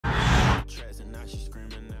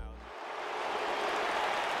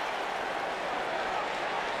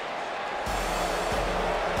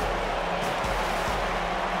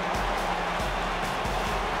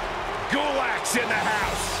Gulak's in the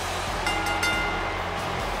house.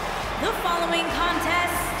 The following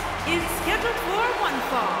contest is scheduled for one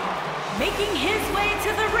fall. Making his way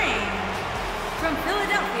to the ring from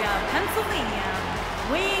Philadelphia, Pennsylvania,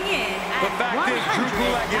 weighing in at the fact is, Drew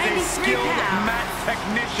Gulak is a skilled mat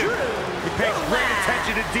technician. He pays great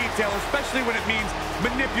attention to detail, especially when it means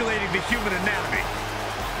manipulating the human anatomy.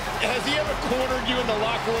 Has he ever cornered you in the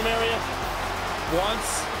locker room area?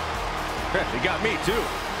 Once. He got me, too.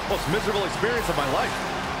 Most miserable experience of my life.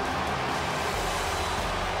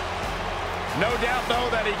 No doubt, though,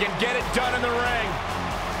 that he can get it done in the ring.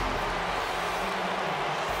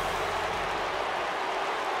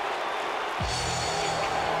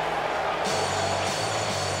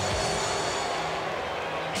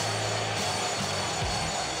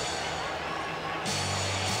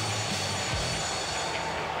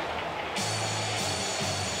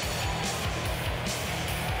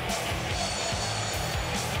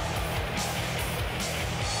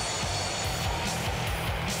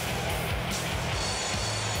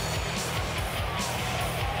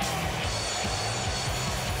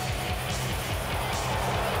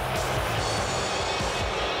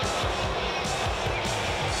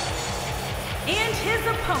 And his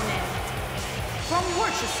opponent, from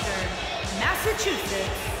Worcester,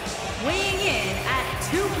 Massachusetts, weighing in at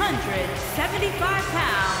 275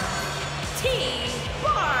 pounds,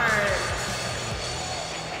 T-Bart.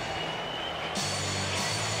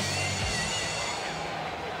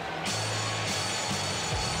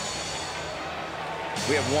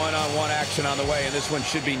 We have one-on-one action on the way, and this one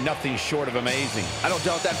should be nothing short of amazing. I don't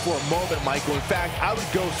doubt that for a moment, Michael. In fact, I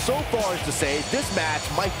would go so far as to say this match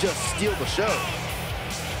might just steal the show.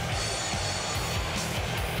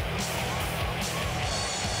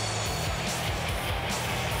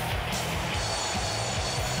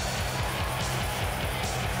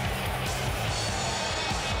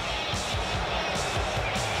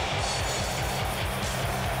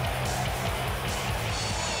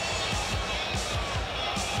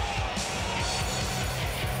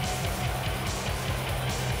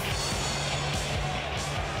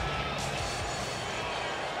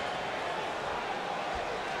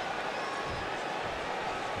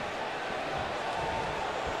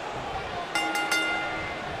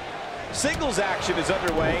 Singles action is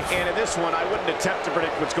underway, and in this one, I wouldn't attempt to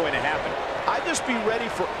predict what's going to happen. I'd just be ready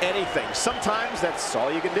for anything. Sometimes that's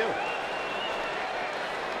all you can do.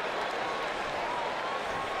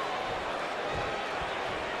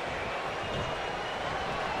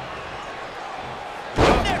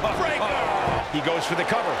 He goes for the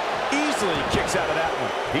cover. Easily kicks out of that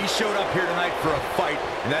one. He showed up here tonight for a fight,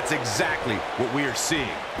 and that's exactly what we are seeing.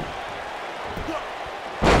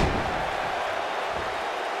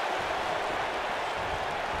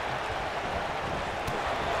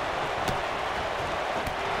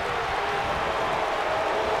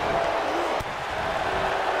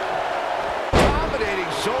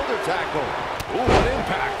 Shoulder tackle. Ooh, what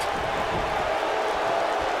impact.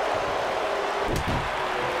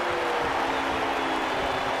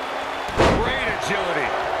 Great agility.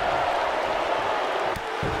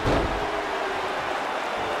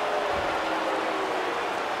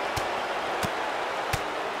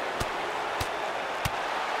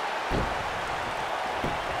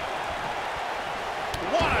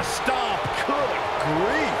 What a stomp. Good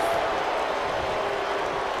grief.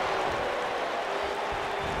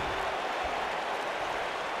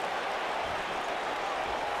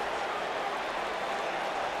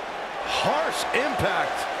 Harsh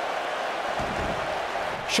impact.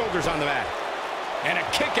 Shoulders on the mat. And a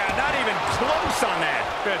kick out, not even close on that.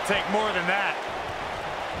 Gonna take more than that.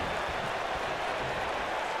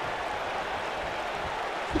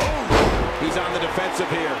 Oh, he's on the defensive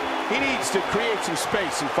here. He needs to create some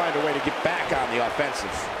space and find a way to get back on the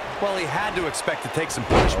offensive. Well, he had to expect to take some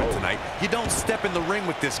punishment tonight. You don't step in the ring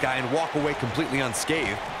with this guy and walk away completely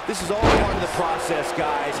unscathed. This is all part of the process,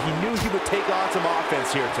 guys. He knew he would take on some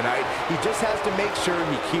offense here tonight. He just has to make sure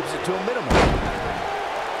he keeps it to a minimum.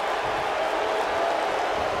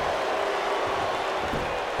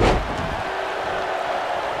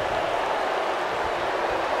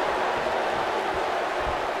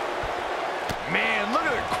 Man, look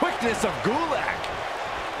at the quickness of Gulak.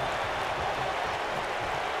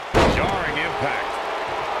 Jarring impact.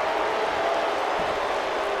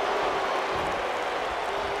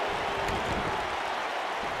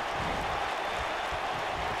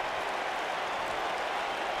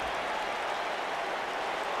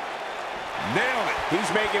 Nailed it.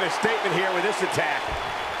 He's making a statement here with this attack.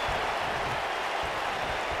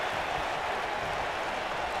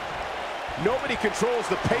 Nobody controls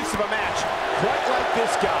the pace of a match quite like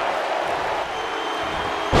this guy.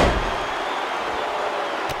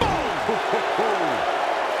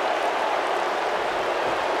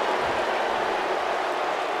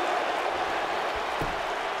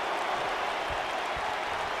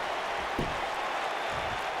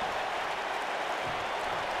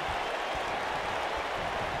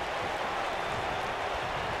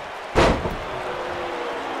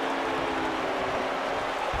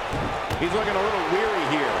 He's looking a little weary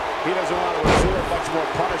here. He doesn't want to absorb much more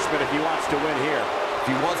punishment if he wants to win here.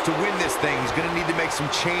 If he wants to win this thing, he's going to need to make some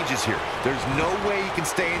changes here. There's no way he can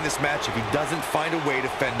stay in this match if he doesn't find a way to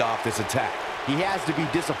fend off this attack. He has to be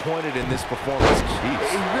disappointed in this performance. Jeez.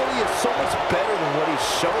 He really is so much better than what he's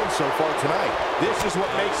shown so far tonight. This is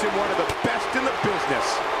what makes him one of the best in the business.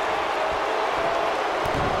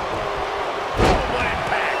 Oh, what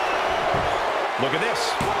impact! Look at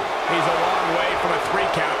this. He's a long way from a 3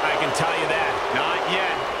 count, I can tell you that. Not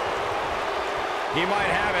yet. He might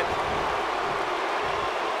have it.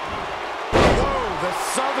 Whoa, the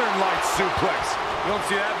Southern Light suplex. You don't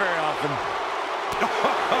see that very often.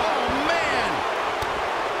 Oh, man!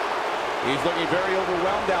 He's looking very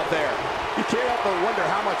overwhelmed out there. You can't help but wonder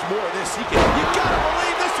how much more of this he can... You gotta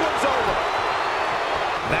believe this one's over!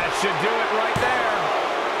 That should do it right there.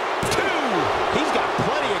 2! He's got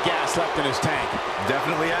plenty of gas left in his tank.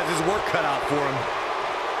 Definitely has his work cut out for him.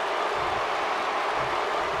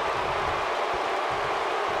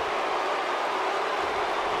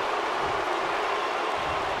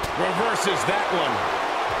 Reverses that one.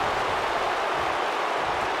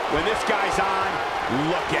 When this guy's on,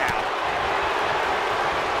 look out.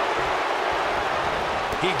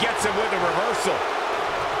 He gets him with a reversal.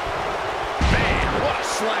 Bam! What a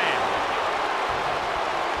slam.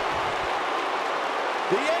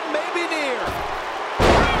 The end may be near.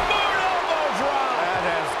 Springboard elbow drop. That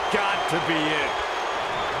has got to be it.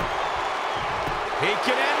 He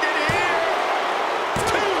can end it here.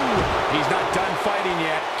 2. He's not done fighting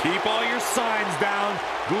yet. Keep all your signs down.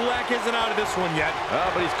 Gulak isn't out of this one yet.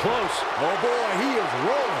 But he's close. Oh, boy, he is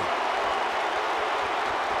rolling.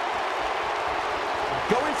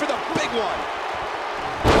 Going for the big one.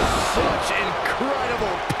 Such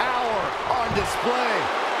incredible power on display.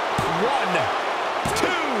 1,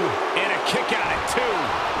 2, and a kick out at 2.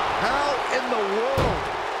 How in the world?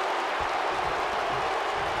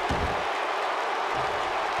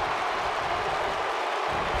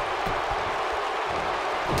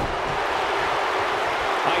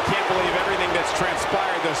 I can't believe everything that's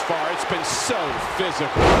transpired thus far. It's been so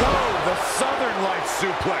physical. Whoa, the Southern Light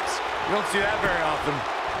suplex. You don't see that very often.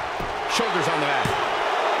 Shoulders on the mat.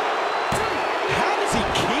 How does he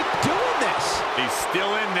keep doing this? He's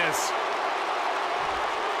still in this.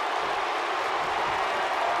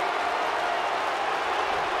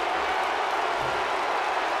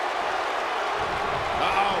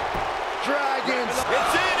 Uh-oh. Dragons.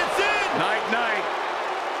 It's in, it's in. Night, night.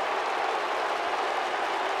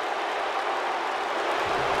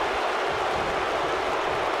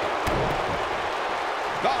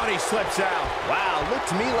 Oh, and he slips out. Wow, looked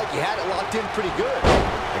to me like he had it locked in pretty good.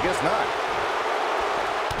 I guess not.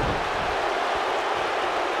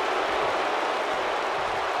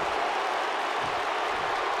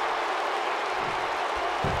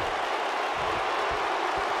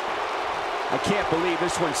 I can't believe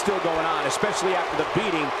this one's still going on, especially after the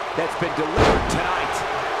beating that's been delivered tonight.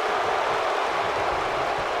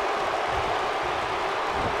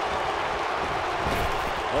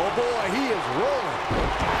 Oh, boy, he is rolling.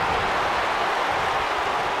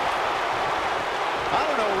 I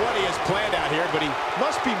don't know what he has planned out here, but he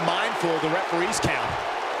must be mindful of the referee's count.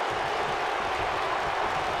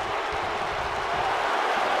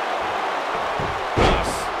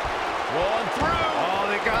 Rolling through. Oh,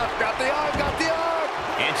 they got the arm, got the arm.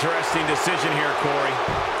 Interesting decision here, Corey.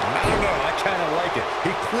 I don't know, I kind of like it.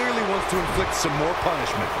 He clearly wants to inflict some more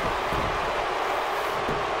punishment.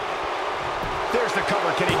 There's the cover.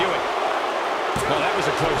 Can he do it? Well, that was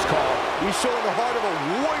a close call. He's showing the heart of a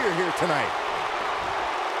warrior here tonight.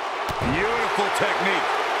 Beautiful technique.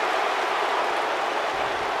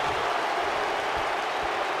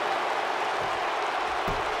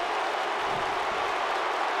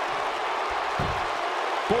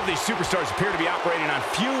 Both of these superstars appear to be operating on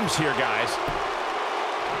fumes here, guys.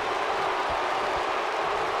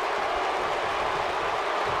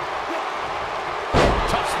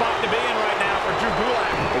 Tough spot to be in right now for Drew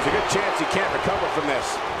Gulak. There's a good chance he can't recover from this.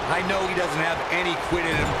 I know he doesn't have any quit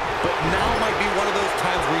in him, but now might be one of those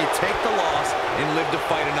times where you take the loss and live to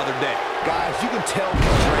fight another day. Guys, you can tell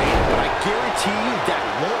he's drained, but I guarantee you that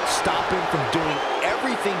won't stop him from doing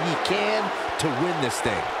everything he can to win this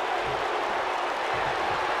thing.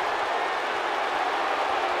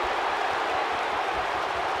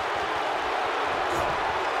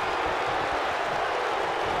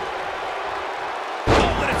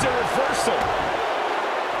 Oh, and it's a reversal.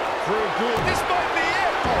 Drew Gulak. This might be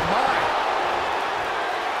it. Oh, my.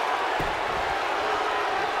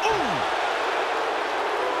 Ooh.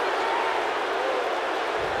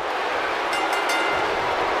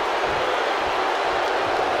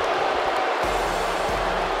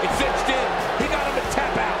 It's cinched in.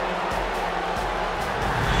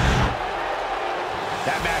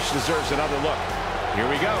 match deserves another look. Here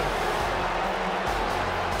we go.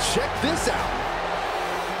 Check this out.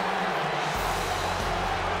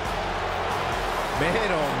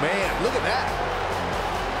 Man, oh man, look at that.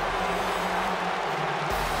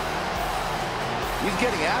 He's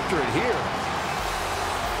getting after it here.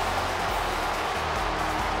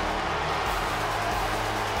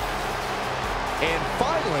 And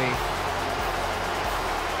finally,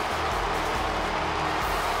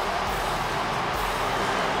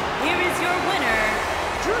 here is your winner,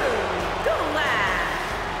 Gulak.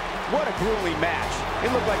 What a grueling match.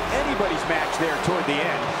 It looked like anybody's match there toward the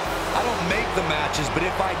end. I don't make the matches, but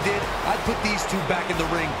if I did, I'd put these two back in the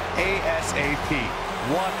ring ASAP.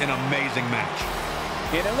 What an amazing match.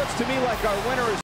 And it looks to me like our winner is